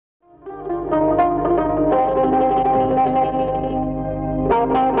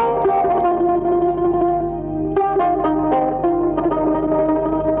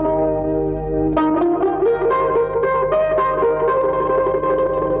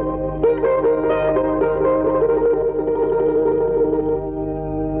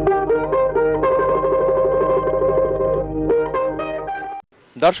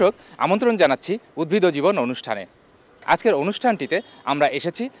দর্শক আমন্ত্রণ জানাচ্ছি উদ্ভিদ ও জীবন অনুষ্ঠানে। আজকের অনুষ্ঠানটিতে আমরা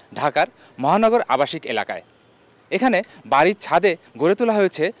এসেছি ঢাকার মহানগর আবাসিক এলাকায়। এখানে বাড়ির ছাদে গড়ে তোলা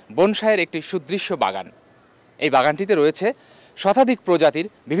হয়েছে বনসাইয়ের একটি সুদৃশ্য বাগান। এই বাগানটিতে রয়েছে শতাধিক প্রজাতির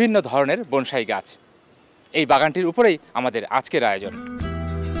বিভিন্ন ধরনের বনসাই গাছ। এই বাগানটির উপরেই আমাদের আজকের আয়োজন।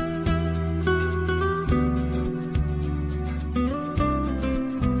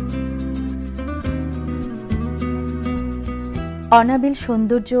 অনাবিল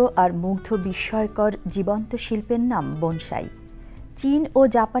সৌন্দর্য আর মুগ্ধ বিস্ময়কর জীবন্ত শিল্পের নাম বনসাই। চীন ও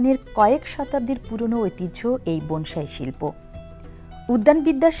জাপানের কয়েক শতাব্দীর পুরনো ঐতিহ্য এই বনসাই শিল্প।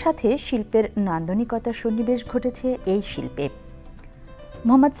 উদ্যানবিদ্যার সাথে শিল্পের নান্দনিকতার সন্নিবেশ ঘটেছে এই শিল্পে।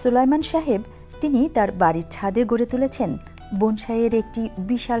 মোহাম্মদ সুলাইমান সাহেব তিনি তার বাড়ির ছাদে গড়ে তুলেছেন বনসাইয়ের একটি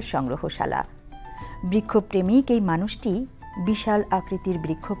বিশাল সংগ্রহশালা। বৃক্ষপ্রেমিক এই মানুষটি বিশাল আকৃতির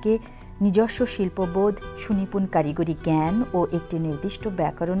বৃক্ষকে নিজস্ব শিল্পবোধ, সুনিপুণ কারিগরি জ্ঞান ও একটি নির্দিষ্ট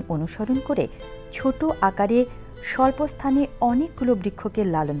ব্যাকরণ অনুসরণ করে ছোট আকারে স্বল্প স্থানে অনেকগুলো বৃক্ষকে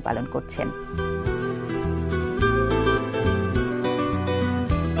লালন পালন করছেন।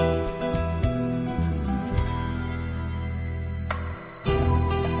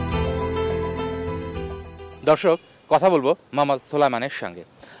 দর্শক কথা বলবো মোহাম্মদ সুলাইমানের সঙ্গে।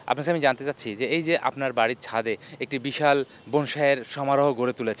 আপনার কাছে আমি জানতে চাচ্ছি যে এই যে আপনার বাড়ির ছাদে একটি বিশাল বনসাইয়ের সমারোহ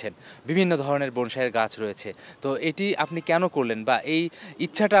গড়ে তুলেছেন, বিভিন্ন ধরনের বনসাইয়ের গাছ রয়েছে, তো এটি আপনি কেন করলেন বা এই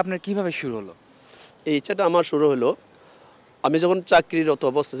ইচ্ছাটা আপনার কিভাবে শুরু হলো? এই ইচ্ছাটা আমার শুরু হলো আমি যখন চাকরিরত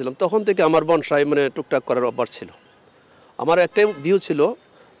অবস্থা ছিলাম তখন থেকে আমার বনসাই টুকটাক করার অভ্যাস ছিল। আমার একটা ভিউ ছিল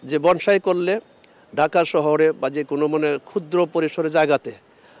যে বনসাই করলে ঢাকা শহরে বা যে কোনো ক্ষুদ্র পরিসরে জায়গাতে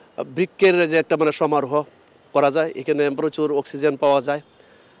বৃক্ষের যে একটা সমারোহ করা যায়, এখানে প্রচুর অক্সিজেন পাওয়া যায়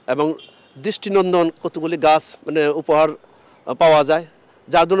এবং দৃষ্টিনন্দন কতগুলি গাছ উপহার পাওয়া যায়,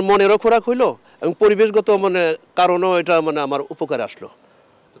 যার জন্য মনেরও খোরাক হইলো এবং পরিবেশগত কারণেও এটা আমার উপকারে আসলো।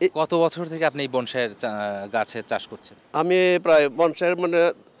 কত বছর থেকে আপনি এই বনসাইয়ের গাছের চাষ করছেন? আমি প্রায় বনসাইয়ের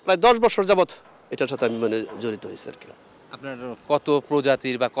প্রায় 10 বছর যাবৎ এটার সাথে আমি জড়িত হয়েছি আর কি। আপনার কত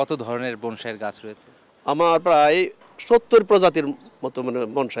প্রজাতির বা কত ধরনের বনসাইয়ের গাছ রয়েছে? আমার প্রায় 70 প্রজাতির মতো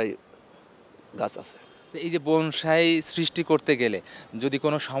বনসাই গাছ আছে। এই যে বনসাই সৃষ্টি করতে গেলে যদি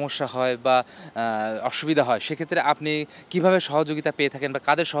কোনো সমস্যা হয় বা অসুবিধা হয়, সেক্ষেত্রে আপনি কিভাবে সহযোগিতা পেয়ে থাকেন বা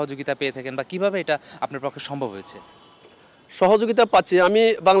কাদের সহযোগিতা পেয়ে থাকেন বা কিভাবে এটা আপনার পক্ষে সম্ভব হয়েছে? সহযোগিতা পাচ্ছি আমি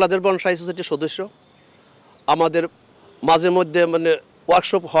বাংলাদেশ বনসাই সোসাইটির সদস্য। আমাদের মাঝে মধ্যে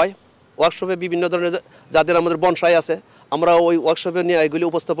ওয়ার্কশপ হয়। ওয়ার্কশপে বিভিন্ন ধরনের যাদের আমাদের বনসাই আছে আমরা ওই ওয়ার্কশপে নিয়ে এগুলি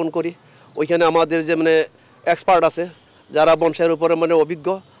উপস্থাপন করি। ওইখানে আমাদের যে এক্সপার্ট আছে যারা বনসাইয়ের উপরে অভিজ্ঞ,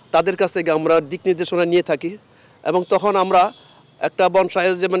 তাদের কাছ থেকে আমরা দিক নির্দেশনা নিয়ে থাকি এবং তখন আমরা একটা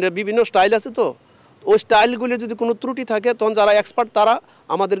বনসাইয়ের যে বিভিন্ন স্টাইল আছে, তো ওই স্টাইলগুলি যদি কোনো ত্রুটি থাকে তখন যারা এক্সপার্ট তারা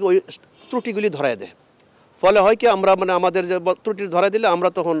আমাদেরকে ওই ত্রুটিগুলি ধরায় দেয়। ফলে হয় কি আমরা আমাদের যে ত্রুটি ধরায় দিলে আমরা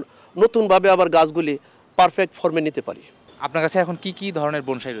তখন নতুনভাবে আবার গাছগুলি পারফেক্ট ফর্মে নিতে পারি। আপনার কাছে এখন কি কি ধরনের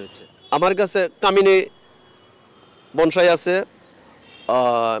বনসাই রয়েছে? আমার কাছে কামিনী বনসাই আছে,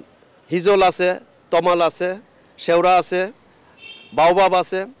 হিজল আছে, তমাল আছে, শেওড়া আছে, বাওবাব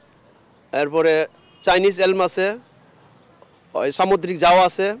আছে, এরপরে চাইনিজ এলম আছে, সামুদ্রিক জাও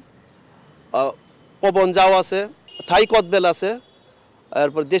আছে, পবন জাও আছে, থাই কদবেল আছে,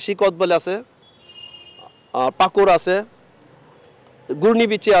 এরপর দেশি কদবেল আছে, পাকুর আছে,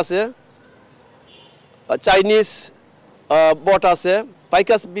 ঘূর্ণিবিচি আছে, চাইনিজ বট আছে,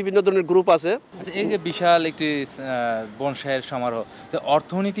 পাইকাস, বিভিন্ন ধরনের গ্রুপ আছে। আচ্ছা, এই যে বিশাল একটি বনসাইয়ের সমারোহ, তো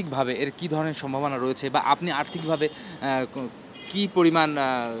অর্থনৈতিকভাবে এর কি ধরনের সম্ভাবনা রয়েছে বা আপনি আর্থিকভাবে কি পরিমাণ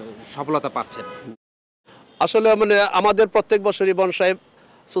সফলতা পাচ্ছেন? আসলে আমাদের প্রত্যেক বছরই বনসাই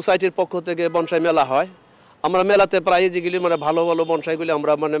সোসাইটির পক্ষ থেকে বনসাই মেলা হয়। আমরা মেলাতে প্রায় যেগুলি ভালো ভালো বনসাইগুলি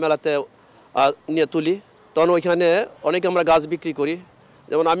আমরা মেলাতে নিয়ে তুলি, তখন ওইখানে অনেক আমরা গাছ বিক্রি করি।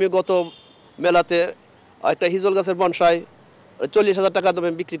 যেমন আমি গত মেলাতে একটা হিজল গাছের বনসাই 40,000 টাকা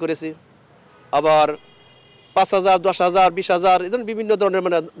দামে বিক্রি করেছি। আবার 5,000, 10,000, 20,000 এদের বিভিন্ন ধরনের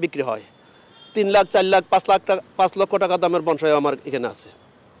বিক্রি হয়। 3 লাখ, 4 লাখ, 5 লক্ষ টাকা দামের বনসাই আমার এখানে আছে।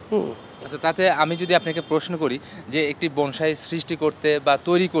 আচ্ছা, তাতে আমি যদি আপনাকে প্রশ্ন করি যে একটি বনসাই সৃষ্টি করতে বা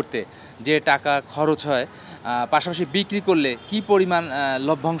তৈরি করতে যে টাকা খরচ হয়, পাশাপাশি বিক্রি করলে কি পরিমাণ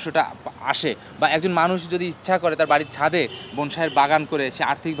লভ্যাংশটা আসে, বা একজন মানুষ যদি ইচ্ছা করে তার বাড়ির ছাদে বনসাইয়ের বাগান করে সে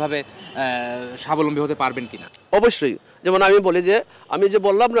আর্থিকভাবে স্বাবলম্বী হতে পারবেন কিনা? অবশ্যই। যেমন আমি বলি যে আমি যে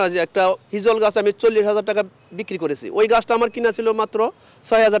বললাম না যে একটা হিজল গাছ আমি 40,000 টাকা বিক্রি করেছি, ওই গাছটা আমার কিনা ছিল মাত্র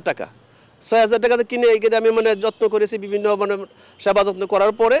 6,000 টাকা। 6,000 টাকাতে কিনে এখানে আমি যত্ন করেছি, বিভিন্ন সেবা যত্ন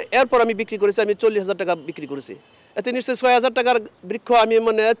করার পরে এরপর আমি বিক্রি করেছি, আমি 40,000 টাকা বিক্রি করেছি। এতে নিশ্চয়ই 6,000 টাকার বৃক্ষ আমি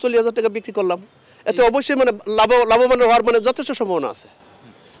 40,000 টাকা বিক্রি করলাম। এতে অবশ্যই লাভবান হওয়ার যথেষ্ট সম্ভাবনা আছে।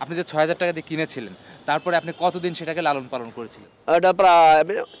 আপনি যে 6,000 টাকা দিয়ে কিনেছিলেন, তারপরে আপনি কতদিন সেটাকে লালন পালন করেছিলেন? এটা প্রায়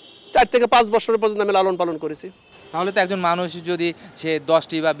 4 থেকে 5 বছর পর্যন্ত আমি লালন পালন করেছি। তাহলে তো একজন মানুষ যদি সে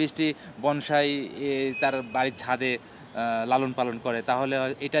 10টি বা 20টি বনসাই তার বাড়ির ছাদে লালন পালন করে, তাহলে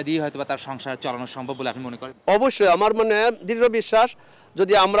এটা দিয়ে হয়তো বা তার সংসার চালানো সম্ভব বলে আপনি মনে করেন? অবশ্যই আমার মানে দৃঢ় বিশ্বাস,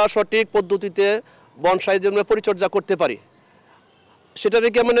 যদি আমরা সঠিক পদ্ধতিতে বনসাই জন্য পরিচর্যা করতে পারি, সেটা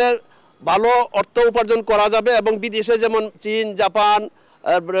থেকে মানে ভালো অর্থ উপার্জন করা যাবে। এবং বিদেশে যেমন চীন, জাপান,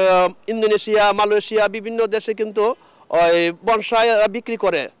 ইন্দোনেশিয়া, মালয়েশিয়া বিভিন্ন দেশে কিন্তু ওই বনসাই বিক্রি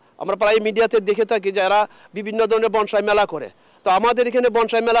করে। আমরা প্রায় মিডিয়াতে দেখে থাকি যারা বিভিন্ন ধরনের বনসাই মেলা করে। তো আমাদের এখানে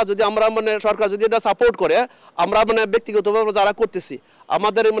বনসাই মেলা যদি আমরা মানে সরকার যদি এটা সাপোর্ট করে, আমরা মানে ব্যক্তিগতভাবে যারা করতেছি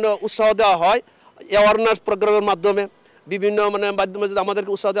আমাদের মানে উৎসাহ দেওয়া হয় অ্যাওয়ারনেস প্রোগ্রামের মাধ্যমে, বিভিন্ন মানে মাধ্যমে যদি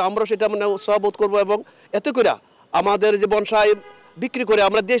আমাদেরকে উৎসাহ দেয়, আমরা সেটা মানে উৎসাহ বোধ করবো। এবং এতে করে আমাদের যে বনসাই বিক্রি করে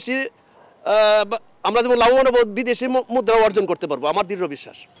আমরা দেশি আমরা যেমন লাভবান হবো, বিদেশি মুদ্রা অর্জন করতে পারবো, আমার দৃঢ়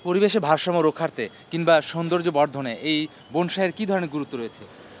বিশ্বাস। পরিবেশে ভারসাম্য রক্ষার্থে কিংবা সৌন্দর্য বর্ধনে এই বনসাইয়ের কী ধরনের গুরুত্ব রয়েছে?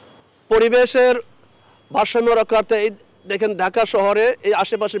 পরিবেশের ভারসাম্য রক্ষার্থে এই দেখেন ঢাকা শহরে এই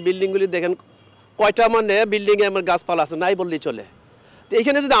আশেপাশের বিল্ডিংগুলি দেখেন কয়টা মানে বিল্ডিংয়ে আমার গাছপালা আছে নাই বললেই চলে। তো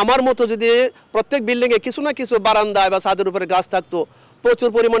এখানে যদি আমার মতো যদি প্রত্যেক বিল্ডিংয়ে কিছু না কিছু বারান্দায় বা ছাদের উপরে গাছ থাকতো, প্রচুর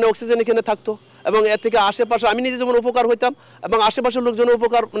পরিমাণে অক্সিজেন এখানে থাকতো, এবং এর থেকে আশেপাশে আমি নিজে যেমন উপকার হইতাম এবং আশেপাশের লোকজন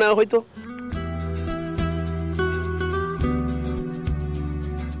উপকার মানে হইতো।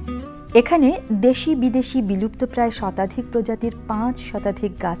 এখানে দেশি বিদেশি বিলুপ্তপ্রায় শতাধিক প্রজাতির 5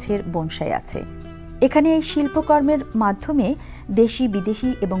 শতাধিক গাছের বনসাই আছে। এখানে এই শিল্পকর্মের মাধ্যমে দেশি বিদেশি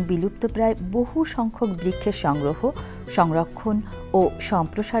এবং বিলুপ্তপ্রায় বহু সংখ্যক বৃক্ষের সংগ্রহ, সংরক্ষণ ও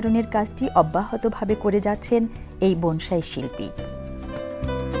সম্প্রসারণের কাজটি অব্যাহতভাবে করে যাচ্ছেন এই বনসাই শিল্পী।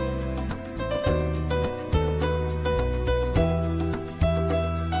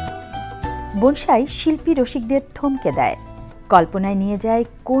 বনসাই শিল্পী রসিকদের থমকে দেয়, কল্পনায় নিয়ে যায়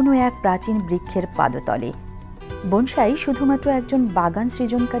কোনো এক প্রাচীন বৃক্ষের পাদতলে। বনসাই শুধুমাত্র একজন বাগান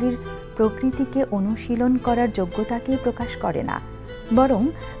সৃজনকারীর প্রকৃতিকে অনুশীলন করার যোগ্যতাকেই প্রকাশ করে না, বরং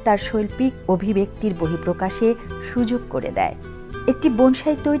তার শৈল্পিক অভিব্যক্তির বহিঃপ্রকাশে সুযোগ করে দেয়। একটি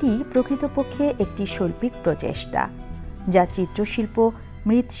বনসাই তৈরি প্রকৃতপক্ষে একটি শৈল্পিক প্রচেষ্টা, যা চিত্রশিল্প,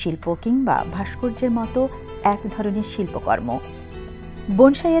 মৃৎশিল্প কিংবা ভাস্কর্যের মতো এক ধরনের শিল্পকর্ম।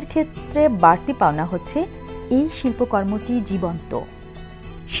 বনসাইয়ের ক্ষেত্রে বাড়তি পাওনা হচ্ছে এই শিল্পকর্মটি জীবন্ত।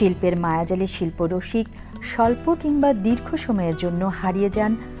 শিল্পের মায়াজালে শিল্পরসিক স্বল্প কিংবা দীর্ঘ সময়ের জন্য হারিয়ে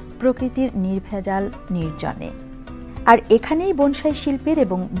যান প্রকৃতির নির্ভেজাল নির্জনে। আর এখানেই বনসাই শিল্পের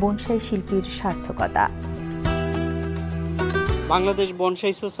এবং বনসাই শিল্পীর সার্থকতা। বাংলাদেশ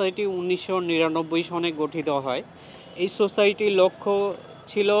বনসাই সোসাইটি 1999 সনে গঠিত হয়। এই সোসাইটির লক্ষ্য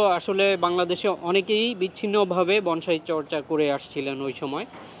ছিল আসলে বাংলাদেশে অনেকেই বিচ্ছিন্নভাবে বনসাই চর্চা করে আসছিলেন ওই সময়।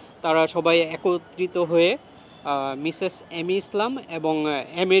 তারা সবাই একত্রিত হয়ে মিসেস এম ইসলাম এবং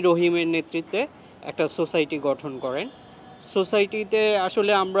এম এ রহিমের নেতৃত্বে একটা সোসাইটি গঠন করেন। সোসাইটিতে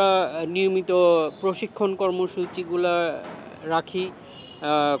আসলে আমরা নিয়মিত প্রশিক্ষণ কর্মসূচিগুলো রাখি,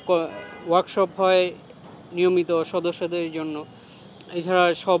 ওয়ার্কশপ হয় নিয়মিত সদস্যদের জন্য, এছাড়া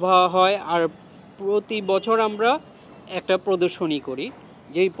সভা হয়। আর প্রতি বছর আমরা একটা প্রদর্শনী করি,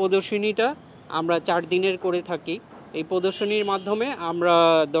 যেই প্রদর্শনীটা আমরা 4 দিনের করে থাকি। এই প্রদর্শনীর মাধ্যমে আমরা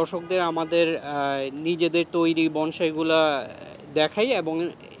দর্শকদের আমাদের নিজেদের তৈরি বনসাইগুলা দেখাই এবং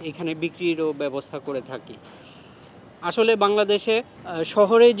এখানে বিক্রিরও ব্যবস্থা করে থাকি। আসলে বাংলাদেশে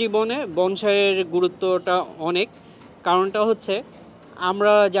শহরে জীবনে বনসাইয়ের গুরুত্বটা অনেক। কারণটা হচ্ছে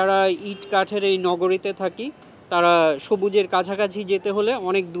আমরা যারা ইট কাঠের এই নগরীতে থাকি, তারা সবুজের কাছাকাছি যেতে হলে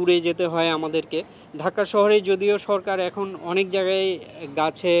অনেক দূরে যেতে হয় আমাদেরকে। ঢাকা শহরে যদিও সরকার এখন অনেক জায়গায়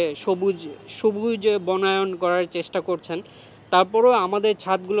গাছে সবুজ বনায়ন করার চেষ্টা করছেন, তারপরেও আমাদের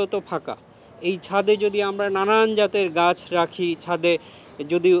ছাদগুলো তো ফাঁকা। এই ছাদে যদি আমরা নানান জাতের গাছ রাখি, ছাদে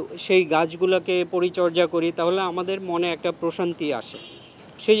যদি সেই গাছগুলোকে পরিচর্যা করি, তাহলে আমাদের মনে একটা প্রশান্তি আসে।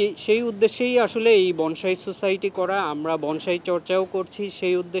 সেই উদ্দেশ্যেই আসলে এই বনসাই সোসাইটি করা। আমরা বনসাই চর্চাও করছি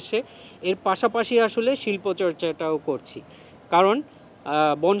সেই উদ্দেশ্যে, এর পাশাপাশি আসলে শিল্প চর্চাটাও করছি। কারণ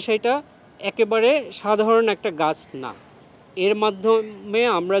বনসাইটা একেবারে সাধারণ একটা গাছ না, এর মাধ্যমে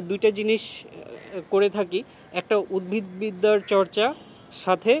আমরা 2টা জিনিস করে থাকি, একটা উদ্ভিদবিদ্যার চর্চা,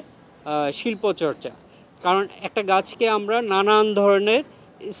 সাথে শিল্প চর্চা। কারণ একটা গাছকে আমরা নানান ধরনের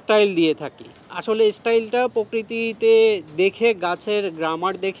স্টাইল দিয়ে থাকি। আসলে স্টাইলটা প্রকৃতিতে দেখে, গাছের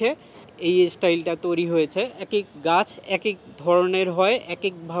গ্রামার দেখে এই স্টাইলটা তৈরি হয়েছে। এক এক গাছ এক এক ধরনের হয়, এক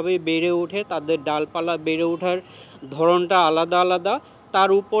একভাবে বেড়ে ওঠে, তাদের ডালপালা বেড়ে ওঠার ধরনটা আলাদা আলাদা, তার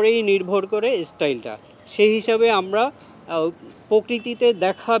উপরেই নির্ভর করে স্টাইলটা। সেই হিসাবে আমরা প্রকৃতিতে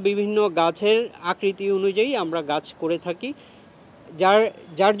দেখা বিভিন্ন গাছের আকৃতি অনুযায়ী আমরা গাছ করে থাকি,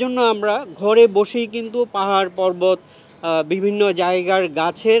 যার জন্য আমরা ঘরে বসেই কিন্তু পাহাড় পর্বত বিভিন্ন জায়গার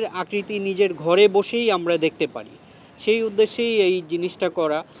গাছের আকৃতি নিজের ঘরে বসেই আমরা দেখতে পারি। সেই উদ্দেশ্যেই এই জিনিসটা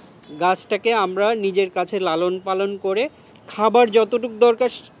করা। গাছটাকে আমরা নিজের কাছে লালন পালন করে খাবার যতটুকু দরকার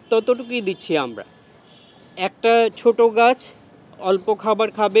ততটুকুই দিচ্ছি আমরা। একটা ছোট গাছ অল্প খাবার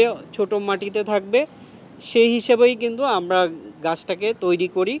খাবে, ছোট মাটিতে থাকবে, সেই হিসেবেই কিন্তু আমরা গাছটাকে তৈরি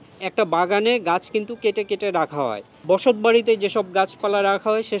করি। একটা বাগানে গাছ কিন্তু কেটে কেটে রাখা হয়। বসত বাড়িতে যেসব গাছপালা রাখা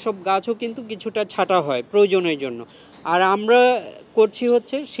হয় সেসব গাছও কিন্তু কিছুটা ছাঁটা হয় প্রয়োজনের জন্য। আর আমরা করছি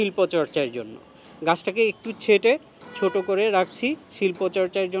হচ্ছে শিল্পচর্চার জন্য। গাছটাকে একটু ছেটে ছোট করে রাখছি,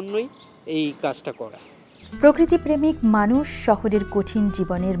 শিল্পচর্চার জন্যই এই কাজটা করা। প্রকৃতিপ্রেমিক মানুষ শহরের কঠিন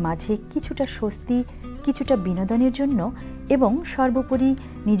জীবনের মাঝে কিছুটা স্বস্তি, কিছুটা বিনোদনের জন্য এবং সর্বোপরি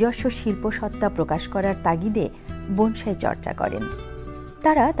নিজস্ব শিল্পসত্তা প্রকাশ করার তাগিদে বনসাই চর্চা করেন।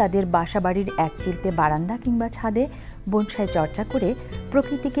 তারা তাদের বাসাবাড়ির একচিলতে বারান্দা কিংবা ছাদে বনসাই চর্চা করে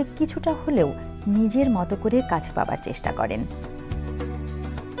প্রকৃতিকে কিছুটা হলেও নিজের মতো করে কাছে পাবার চেষ্টা করেন।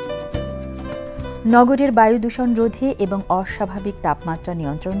 নগরের বায়ু দূষণ রোধে এবং অস্বাভাবিক তাপমাত্রা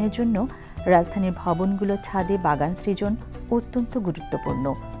নিয়ন্ত্রণের জন্য রাজধানীর ভবনগুলোর ছাদে বাগান সৃজন অত্যন্ত গুরুত্বপূর্ণ।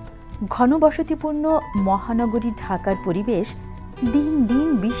 ঘনবসতিপূর্ণ মহানগরী ঢাকার পরিবেশ দিন দিন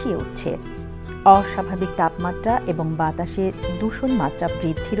বিষিয়ে উঠছে। অস্বাভাবিক তাপমাত্রা এবং বাতাসে দূষণ মাত্রা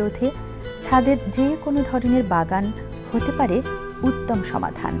বৃদ্ধি রোধে ছাদের যে কোনো ধরনের বাগান হতে পারে উত্তম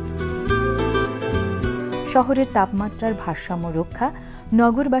সমাধান। শহরের তাপমাত্রার ভারসাম্য রক্ষা,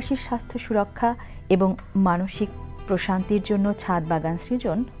 নগরবাসীর স্বাস্থ্য সুরক্ষা এবং মানসিক প্রশান্তির জন্য ছাদ বাগান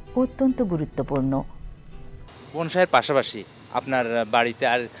সৃজন অত্যন্ত গুরুত্বপূর্ণ। বনসাইয়ের পাশাপাশি আপনার বাড়িতে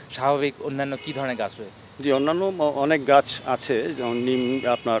আর স্বাভাবিক অন্যান্য কি ধরনের গাছ রয়েছে? জি, অন্যান্য অনেক গাছ আছে, যেমন নিম,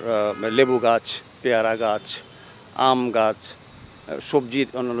 আপনার লেবু গাছ, পেয়ারা গাছ, আম গাছ, সবজির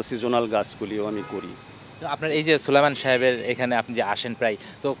অন্যান্য সিজনাল গাছগুলিও আমি করি। তো আপনার এই যে সুলাইমান সাহেবের এখানে আপনি যে আসেন প্রায়,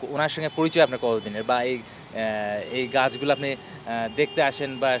 তো ওনার সঙ্গে পরিচয় আপনার কতদিনের, বা এই গাছগুলো আপনি দেখতে আসেন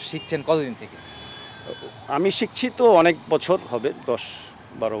বা শিখছেন কতদিন থেকে? আমি শিখছি তো অনেক বছর হবে,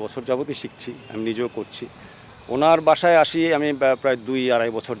 10-12 বছর যাবতই শিখছি, আমি নিজেও করছি। ওনার বাসায় আসি আমি প্রায়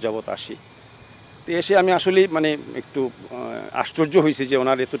 2-2.5 বছর যাবত আসি। তো এসে আমি আসলে মানে একটু আশ্চর্য হয়েছি যে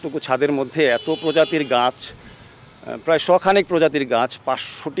ওনার এতটুকু ছাদের মধ্যে এত প্রজাতির গাছ, প্রায় 100 প্রজাতির গাছ,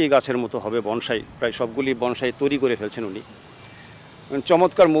 500টি গাছের মতো হবে বনসাই, প্রায় সবগুলি বনসাই তৈরি করে ফেলছেন উনি।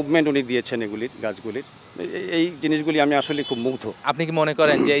 চমৎকার মুভমেন্ট উনি দিয়েছেন এগুলির, গাছগুলির। এই জিনিসগুলি আমি আসলে খুব মুগ্ধ। আপনি কি মনে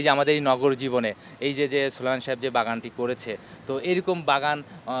করেন যে এই যে আমাদের এই নগর জীবনে এই যে সুলাইমান সাহেব যে বাগানটি করেছে, তো এরকম বাগান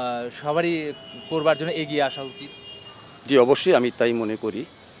সবারই করবার জন্য এগিয়ে আসা উচিত? জি, অবশ্যই আমি তাই মনে করি।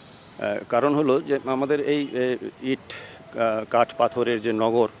 কারণ হলো যে আমাদের এই ইট কাঠ পাথরের যে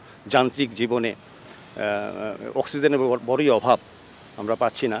নগর যান্ত্রিক জীবনে অক্সিজেনের বড়ই অভাব আমরা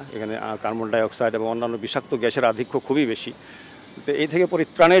পাচ্ছি না। এখানে কার্বন ডাইঅক্সাইড এবং অন্যান্য বিষাক্ত গ্যাসের আধিক্য খুবই বেশি। তো এই থেকে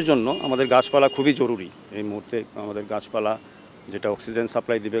পরিত্রাণের জন্য আমাদের গাছপালা খুবই জরুরি। এই মুহূর্তে আমাদের গাছপালা যেটা অক্সিজেন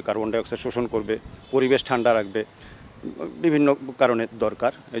সাপ্লাই দিবে, কার্বন ডাইঅক্সাইড শোষণ করবে, পরিবেশ ঠান্ডা রাখবে, বিভিন্ন কারণে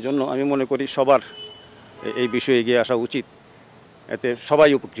দরকার। এই জন্য আমি মনে করি সবার এই বিষয়ে এগিয়ে আসা উচিত, এতে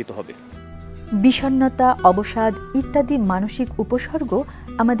সবাই উপকৃত হবে। বিষণ্ণতা, অবসাদ ইত্যাদি মানসিক উপসর্গ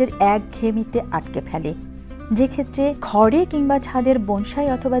আমাদের একঘেয়েমিতে আটকে ফেলে, যে ক্ষেত্রে ঘরে কিংবা ছাদের বনসাই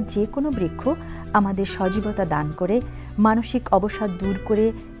অথবা যে কোনো বৃক্ষ আমাদের সজীবতা দান করে, মানসিক অবসাদ দূর করে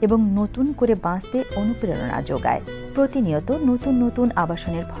এবং নতুন করে বাঁচতে অনুপ্রেরণা যোগায়। প্রতিনিয়ত নতুন নতুন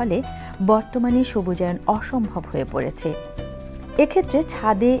আবাসনের ফলে বর্তমানে সবুজায়ন অসম্ভব হয়ে পড়েছে। এক্ষেত্রে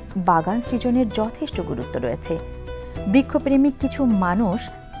ছাদে বাগান সৃজনের যথেষ্ট গুরুত্ব রয়েছে। বৃক্ষপ্রেমিক কিছু মানুষ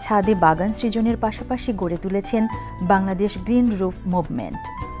ছাদে বাগান সৃজনের পাশাপাশি গড়ে তুলেছেন বাংলাদেশ গ্রিন রুফ মুভমেন্ট।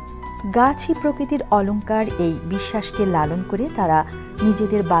 গাছই প্রকৃতির অলংকার, এই বিশ্বাসকে লালন করে তারা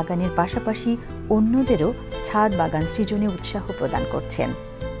নিজেদের বাগানের পাশাপাশি অন্যদেরও ছাদ বাগান সৃজনে উৎসাহ প্রদান করছেন।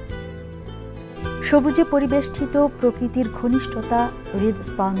 সবুজে পরিবেষ্টিত প্রকৃতির ঘনিষ্ঠতা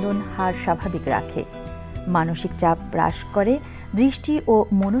হৃদস্পন্দন হার স্বাভাবিক রাখে, মানসিক চাপ হ্রাস করে, দৃষ্টি ও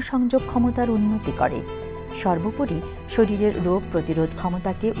মনোসংযোগ ক্ষমতার উন্নতি করে, সর্বোপরি শরীরের রোগ প্রতিরোধ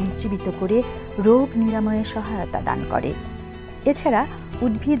ক্ষমতাকে উজ্জীবিত করে রোগ নিরাময়ে সহায়তা দান করে। এছাড়া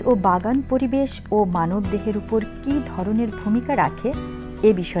উদ্ভিদ ও বাগান পরিবেশ ও মানব দেহের উপর কী ধরনের ভূমিকা রাখে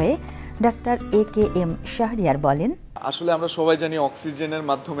এ বিষয়ে ডাক্তার AKM শাহরিয়ার বলেন, আসলে আমরা সবাই জানি অক্সিজেনের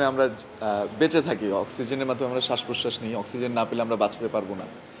মাধ্যমে আমরা বেঁচে থাকি, অক্সিজেনের মাধ্যমে আমরা শ্বাস প্রশ্বাস নিই, অক্সিজেন না পেলে আমরা বাঁচতে পারবো না।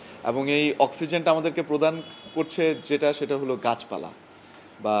 এবং এই অক্সিজেনটা আমাদেরকে প্রদান করছে সেটা হলো গাছপালা,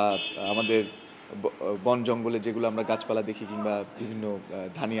 বা আমাদের বন জঙ্গলে যেগুলো আমরা গাছপালা দেখি, কিংবা বিভিন্ন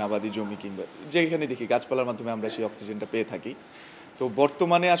ধানি আবাদি জমি, কিংবা যেখানে দেখি গাছপালার মাধ্যমে আমরা সেই অক্সিজেনটা পেয়ে থাকি। তো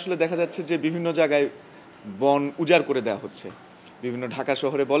বর্তমানে আসলে দেখা যাচ্ছে যে বিভিন্ন জায়গায় বন উজাড় করে দেওয়া হচ্ছে। বিভিন্ন ঢাকা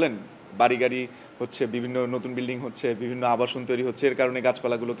শহরে বলেন বাড়ি গাড়ি হচ্ছে, বিভিন্ন নতুন বিল্ডিং হচ্ছে, বিভিন্ন আবাসন তৈরি হচ্ছে, এর কারণে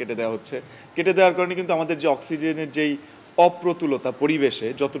গাছপালাগুলো কেটে দেওয়া হচ্ছে। কেটে দেওয়ার কারণে কিন্তু আমাদের যে অক্সিজেনের যেই অপ্রতুলতা পরিবেশে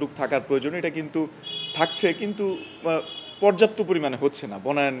যতটুকু থাকার প্রয়োজন এটা কিন্তু থাকছে, কিন্তু পর্যাপ্ত পরিমাণে হচ্ছে না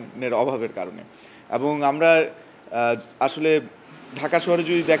বনায়নের অভাবের কারণে। এবং আমরা আসলে ঢাকা শহরে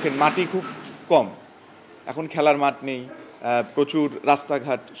যদি দেখেন মাটি খুব কম, এখন খেলার মাঠ নেই, প্রচুর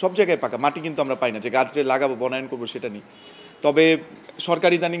রাস্তাঘাট সব জায়গায় পাকা, মাটি কিন্তু আমরা পাই না যে গাছ যে লাগাবো বনায়ন করবো সেটা নেই। তবে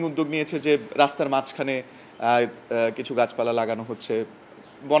সরকার ইদানিং উদ্যোগ নিয়েছে যে রাস্তার মাঝখানে কিছু গাছপালা লাগানো হচ্ছে,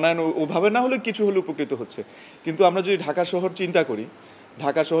 বনায়ন ওভাবে না হলে কিছু হলে উপকৃত হচ্ছে। কিন্তু আমরা যদি ঢাকা শহর চিন্তা করি,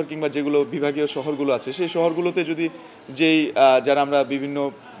 ঢাকা শহর কিংবা যেগুলো বিভাগীয় শহরগুলো আছে সেই শহরগুলোতে যদি যেই যারা আমরা বিভিন্ন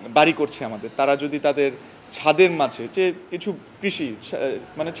বাড়ি করছি আমাদের, তারা যদি তাদের ছাদের মাঝে যে কিছু কৃষি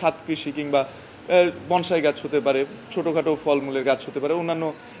মানে ছাদ কৃষি কিংবা বনসাই গাছ হতে পারে, ছোটোখাটো ফলমূলের গাছ হতে পারে, অন্যান্য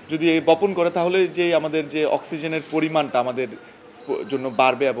যদি বপন করে, তাহলে যে আমাদের যে অক্সিজেনের পরিমাণটা আমাদের জন্য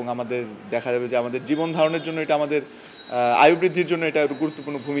বাড়বে এবং আমাদের দেখা যাবে যে আমাদের জীবন ধারণের জন্য এটা, আমাদের আয়ু বৃদ্ধির জন্য এটা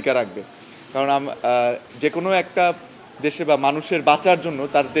গুরুত্বপূর্ণ ভূমিকা রাখবে। কারণ যে কোনো একটা দেশে বা মানুষের বাঁচার জন্য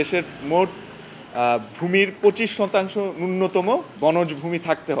তার দেশের মোট ভূমির 25% ন্যূনতম বনজ ভূমি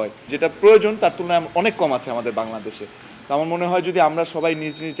থাকতে হয়, যেটা প্রয়োজন তার তুলনায় অনেক কম আছে আমাদের বাংলাদেশে। তো আমার মনে হয় যদি আমরা সবাই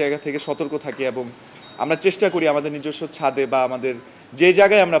নিজ নিজ জায়গা থেকে সতর্ক থাকি এবং আমরা চেষ্টা করি আমাদের নিজস্ব ছাদে বা আমাদের যে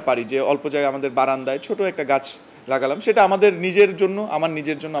জায়গায় আমরা পারি, যে অল্প জায়গায় আমাদের বারান্দায় ছোট একটা গাছ লাগালাম, সেটা আমাদের নিজের জন্য, আমার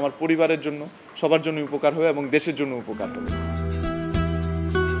নিজের জন্য, আমার পরিবারের জন্য, সবার জন্য উপকার হবে এবং দেশের জন্য উপকার হবে।